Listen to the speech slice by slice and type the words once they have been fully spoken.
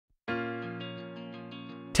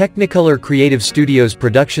Technicolor Creative Studios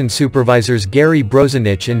production supervisors Gary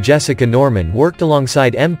Brozenich and Jessica Norman worked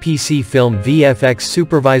alongside MPC Film VFX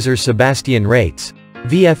Supervisor Sebastien Raets,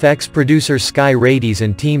 VFX Producer Skye Radies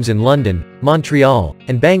and teams in London, Montreal,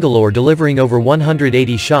 and Bangalore delivering over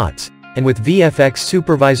 180 shots, and with VFX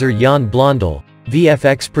Supervisor Yann Blondel,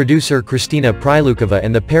 VFX Producer Kristina Prilukova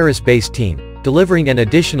and the Paris-based team, delivering an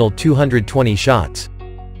additional 220 shots.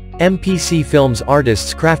 MPC Film's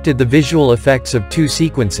artists crafted the visual effects of two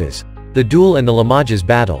sequences, the duel and the Limoges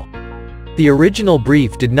battle. The original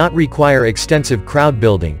brief did not require extensive crowd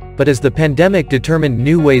building, but as the pandemic determined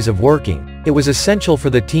new ways of working, it was essential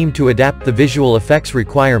for the team to adapt the visual effects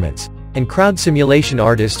requirements, and crowd simulation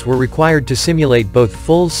artists were required to simulate both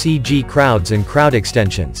full CG crowds and crowd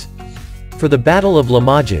extensions. For the Battle of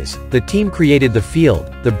Limoges, the team created the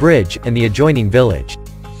field, the bridge, and the adjoining village.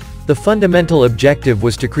 The fundamental objective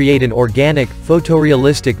was to create an organic,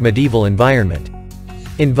 photorealistic medieval environment.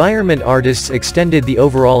 Environment artists extended the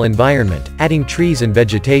overall environment, adding trees and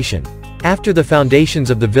vegetation. After the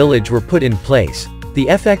foundations of the village were put in place, the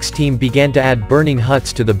FX team began to add burning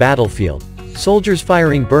huts to the battlefield, soldiers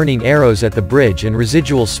firing burning arrows at the bridge and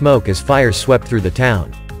residual smoke as fires swept through the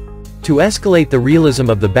town. To escalate the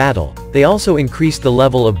realism of the battle, they also increased the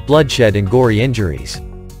level of bloodshed and gory injuries.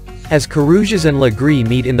 As Carouges and Legris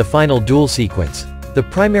meet in the final duel sequence, the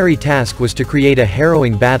primary task was to create a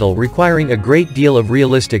harrowing battle requiring a great deal of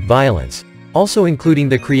realistic violence, also including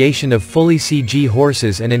the creation of fully CG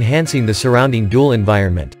horses and enhancing the surrounding duel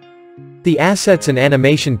environment. The assets and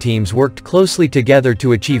animation teams worked closely together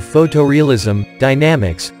to achieve photorealism,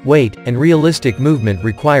 dynamics, weight, and realistic movement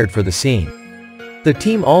required for the scene. The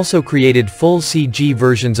team also created full CG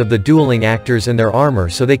versions of the dueling actors and their armor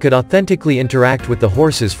so they could authentically interact with the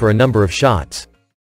horses for a number of shots.